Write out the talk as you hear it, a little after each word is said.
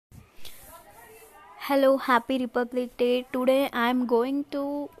Hello, happy Republic Day. Today I am going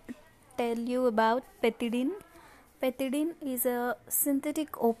to tell you about Pethidine. Pethidine is a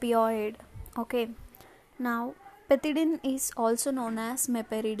synthetic opioid. Okay, now Pethidine is also known as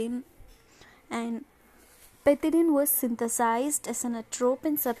meperidine, and Pethidine was synthesized as an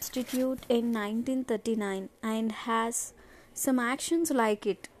atropine substitute in 1939 and has some actions like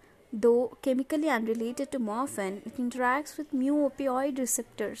it. Though chemically unrelated to morphine, it interacts with mu opioid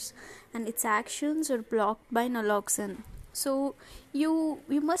receptors and its actions are blocked by naloxone. So you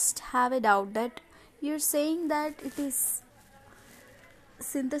must have a doubt that you're saying that it is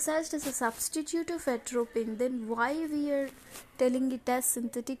synthesized as a substitute of atropine, then why we are telling it as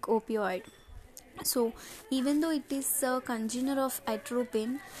synthetic opioid? So even though it is a congener of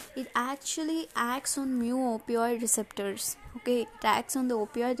atropine, it actually acts on mu opioid receptors. Okay, it acts on the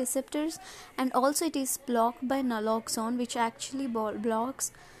opioid receptors, and also it is blocked by naloxone, which actually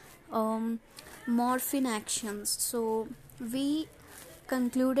blocks morphine actions. So we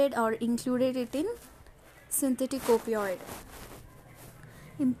concluded or included it in synthetic opioid.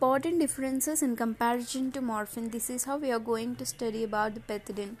 Important differences in comparison to morphine. This is how we are going to study about the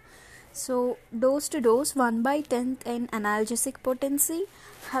Pethidine. So dose to dose 1/10th in analgesic potency.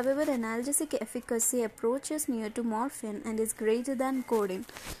 However, analgesic efficacy approaches near to morphine and is greater than codeine.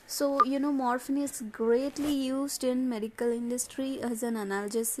 So morphine is greatly used in medical industry as an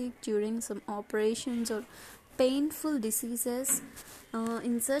analgesic during some operations or painful diseases.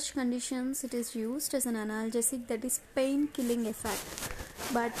 In such conditions, it is used as an analgesic, that is pain killing effect.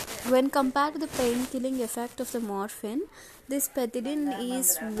 But when compared to the pain killing effect of the morphine, this Pethidine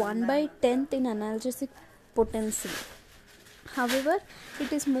is 1/10th in analgesic potency. However,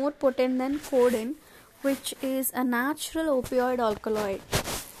 it is more potent than codeine, which is a natural opioid alkaloid.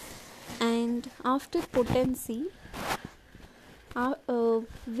 And after potency,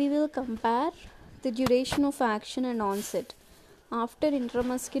 we will compare the duration of action and onset. After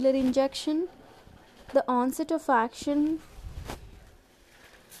intramuscular injection, the onset of action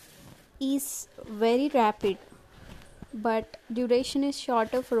is very rapid, but duration is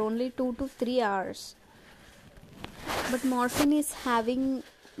shorter for only 2 to 3 hours. But morphine is having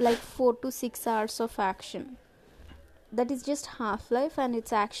like 4 to 6 hours of action. That is just half-life, and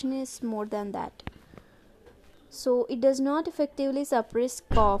its action is more than that. So it does not effectively suppress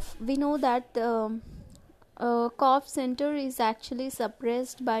cough. We know that the cough center is actually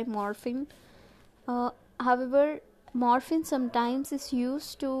suppressed by morphine. However, morphine sometimes is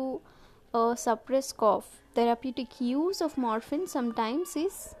used to suppress cough. Therapeutic use of morphine sometimes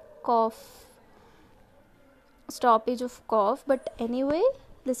is cough, stoppage of cough, but anyway,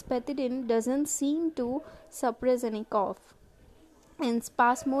 this Pethidine doesn't seem to suppress any cough. And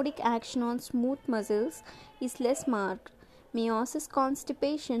spasmodic action on smooth muscles is less marked. Meiosis,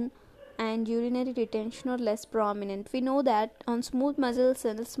 constipation, and urinary retention are less prominent. We know that on smooth muscle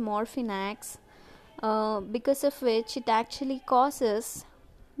cells morphine acts, because of which it actually causes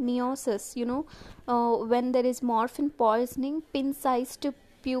meiosis. When there is morphine poisoning, pin-sized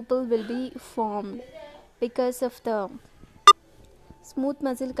pupil will be formed because of the smooth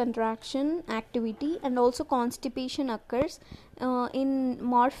muscle contraction activity, and also constipation occurs in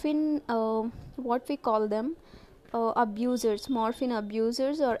morphine. What we call them, abusers, morphine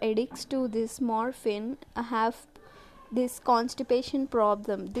abusers or addicts to this morphine have this constipation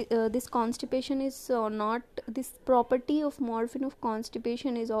problem. This constipation is not, this property of morphine of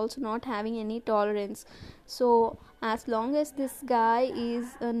constipation is also not having any tolerance. So as long as this guy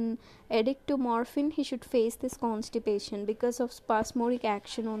is an addict to morphine, he should face this constipation because of spasmodic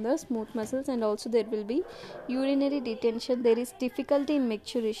action on the smooth muscles, and also there will be urinary retention. There is difficulty in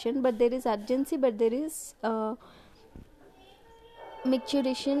micturition, but there is urgency, but there is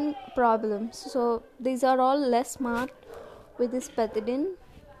micturition problems. So these are all less marked with this Pethidine,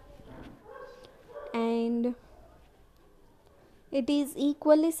 and it is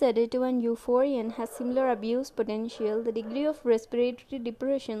equally sedative and euphoric and has similar abuse potential. The degree of respiratory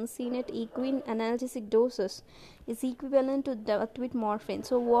depression seen at equine analgesic doses is equivalent to that with morphine.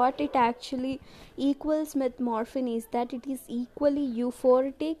 So what it actually equals with morphine is that it is equally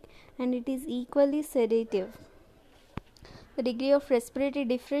euphoric and it is equally sedative. The degree of respiratory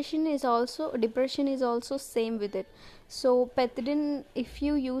depression is also same with it. So Pethidine, if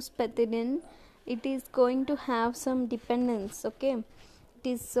you use Pethidine, it is going to have some dependence. Okay, it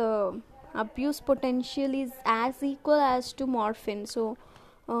is abuse potential is as equal as to morphine. So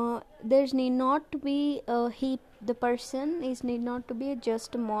there's need not to be the person is need not to be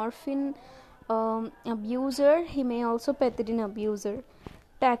just a morphine abuser. He may also Pethidine abuser.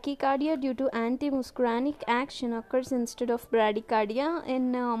 Tachycardia due to antimuscarinic action occurs instead of bradycardia.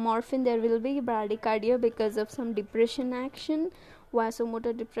 In morphine, there will be bradycardia because of some depression action,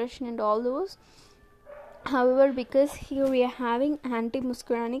 vasomotor depression, and all those. However, because here we are having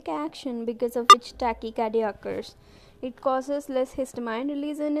antimuscarinic action, because of which tachycardia occurs, it causes less histamine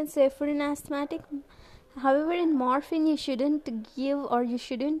release and it's safer in asthmatic. However, in morphine, you shouldn't give or you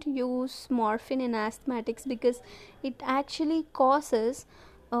shouldn't use morphine in asthmatics because it actually causes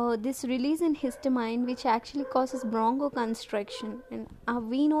this release in histamine, which actually causes bronchoconstriction. And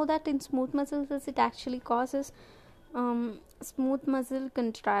we know that in smooth muscles, it actually causes smooth muscle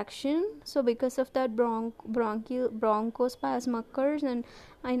contraction. So because of that, bronchospasm occurs, and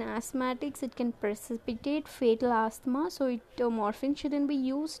in asthmatics it can precipitate fatal asthma. So morphine shouldn't be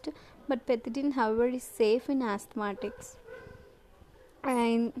used, but pethidine, however, is safe in asthmatics.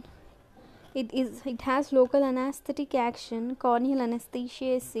 And it has local anesthetic action. Corneal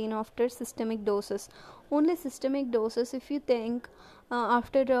anesthesia is seen after systemic doses. Only systemic doses. If you think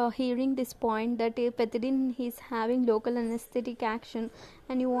after hearing this point that pethidine is having local anesthetic action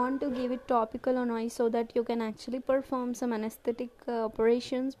and you want to give it topical on eye so that you can actually perform some anesthetic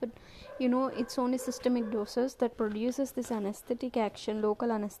operations, but it's only systemic doses that produces this anesthetic action, local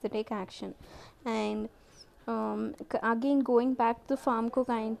anesthetic action. And again, going back to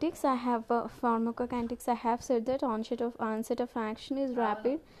pharmacokinetics, I have said that onset of action is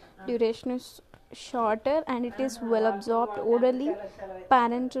rapid, duration is shorter, and it is well absorbed orally,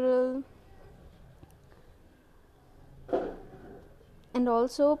 parenteral, and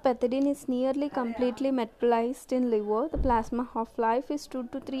also pethidine is nearly completely metabolized in liver. The plasma half-life is 2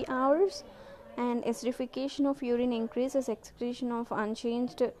 to 3 hours, and acidification of urine increases excretion of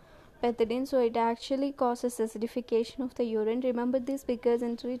unchanged pethidine, so it actually causes acidification of the urine. Remember this, because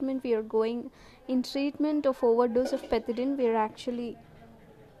in treatment of overdose of pethidine, we are actually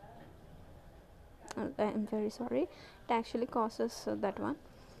I'm very sorry, it actually causes that one.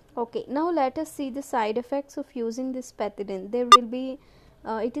 Okay, now let us see the side effects of using this pethidine. There will be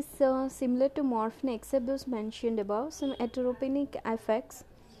it is similar to morphine except those mentioned above. Some heteropenic effects,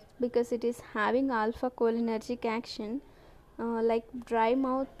 because it is having alpha cholinergic action, like dry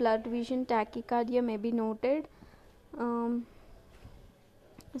mouth, blurred vision, tachycardia may be noted.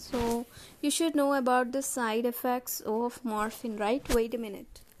 So you should know about the side effects of morphine, right? Wait a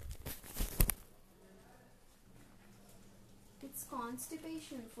minute. It's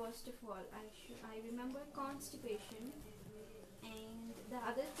constipation, first of all. I remember constipation, and the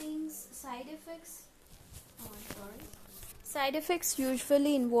other things, side effects. Side effects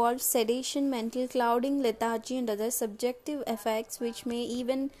usually involve sedation, mental clouding, lethargy, and other subjective effects, which may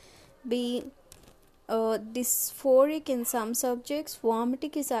even be dysphoric in some subjects.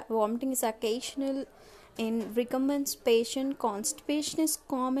 Vomiting is occasional in recombinant patient. Constipation is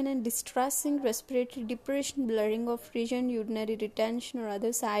common and distressing. Respiratory depression, blurring of vision, urinary retention, or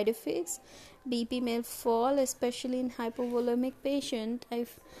other side effects. BP may fall, especially in hypovolemic patient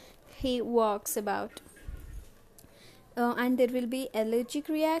if he walks about. And there will be allergic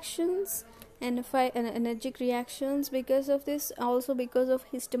reactions and allergic reactions because of this, also because of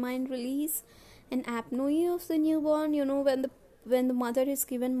histamine release. And apnoea of the newborn, when the mother is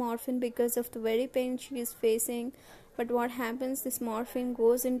given morphine because of the very pain she is facing, but what happens, this morphine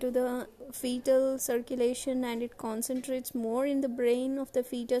goes into the fetal circulation and it concentrates more in the brain of the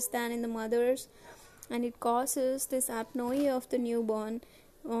fetus than in the mother's, and it causes this apnoea of the newborn,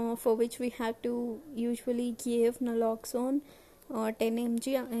 for which we have to usually give naloxone 10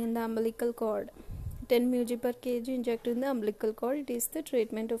 mg in the umbilical cord, 10 mg per kg injected in the umbilical cord. It is the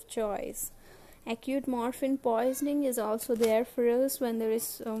treatment of choice. Acute morphine poisoning is also there for us when there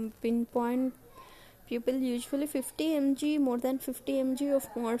is pinpoint pupil. Usually 50 mg, more than 50 mg of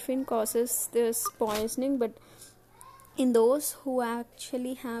morphine causes this poisoning, but in those who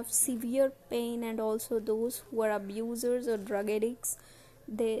actually have severe pain and also those who are abusers or drug addicts,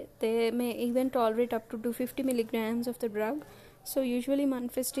 they may even tolerate up to 250 milligrams of the drug. So usually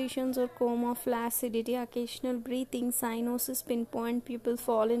manifestations are coma, flaccidity, occasional breathing, cyanosis, pinpoint pupil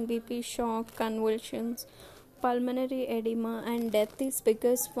fall in BP, shock, convulsions, pulmonary edema, and death is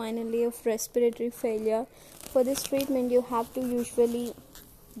because finally of respiratory failure. For this treatment you have to usually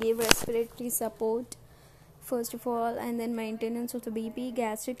give respiratory support first of all, and then maintenance of the BP,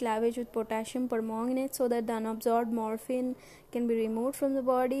 gastric lavage with potassium permanganate so that the unabsorbed morphine can be removed from the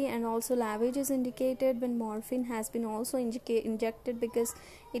body. And also lavage is indicated when morphine has been also injected, because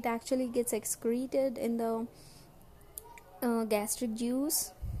it actually gets excreted in the gastric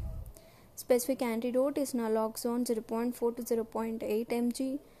juice. Specific antidote is naloxone 0.4 to 0.8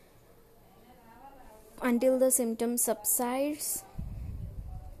 mg until the symptoms subsides.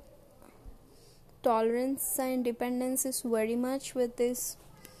 tolerance and dependence is very much with this.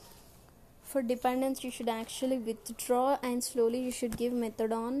 For dependence, you should actually withdraw and slowly you should give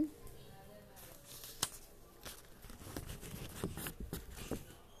methadone.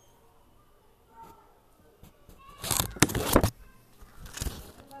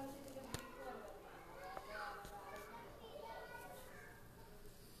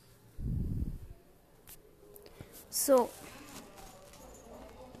 So,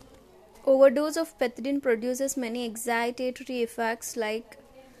 overdose of pethidine produces many excitatory effects like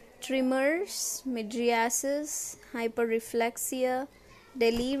tremors, mydriasis, hyperreflexia,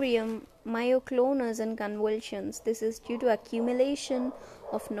 delirium, myoclonus, and convulsions. This is due to accumulation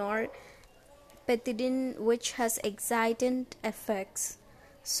of norpethidine, which has excitant effects.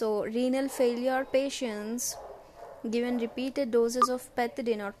 So, renal failure patients given repeated doses of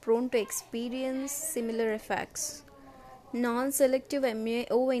pethidine are prone to experience similar effects. Non-selective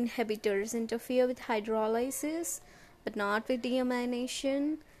MAO inhibitors interfere with hydrolysis but not with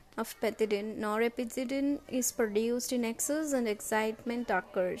deamination of pethidine. Norepinephrine is produced in excess and excitement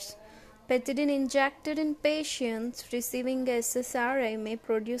occurs. Pethidine injected in patients receiving SSRI may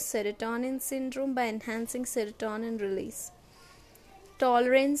produce serotonin syndrome by enhancing serotonin release.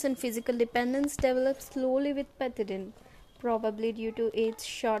 Tolerance and physical dependence develop slowly with pethidine. Probably due to its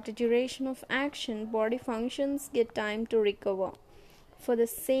short duration of action, body functions get time to recover. For the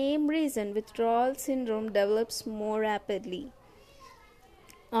same reason, withdrawal syndrome develops more rapidly.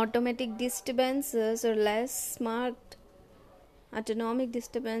 Autonomic disturbances are less marked.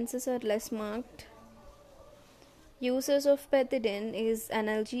 Uses of pethidine is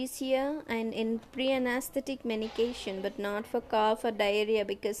analgesia and in pre-anesthetic medication, but not for cough or diarrhea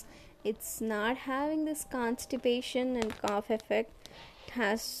because it's not having this constipation and cough effect. It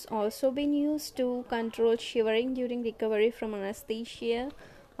has also been used to control shivering during recovery from anesthesia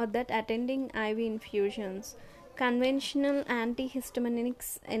or that attending IV infusions. Conventional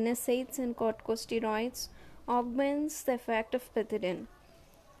antihistaminics, NSAIDs and corticosteroids augments the effect of pethidine.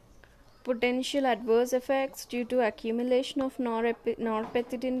 Potential adverse effects due to accumulation of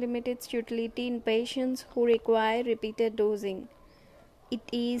norpethidine limit its utility in patients who require repeated dosing. It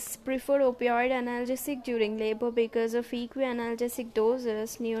is preferred opioid analgesic during labor because of equianalgesic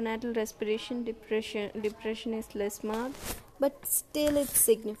doses. Neonatal respiration depression is less marked, but still it's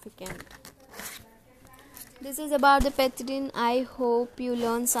significant. This is about the pethidine. I hope you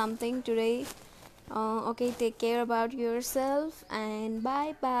learned something today. Okay, take care about yourself and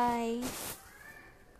bye bye.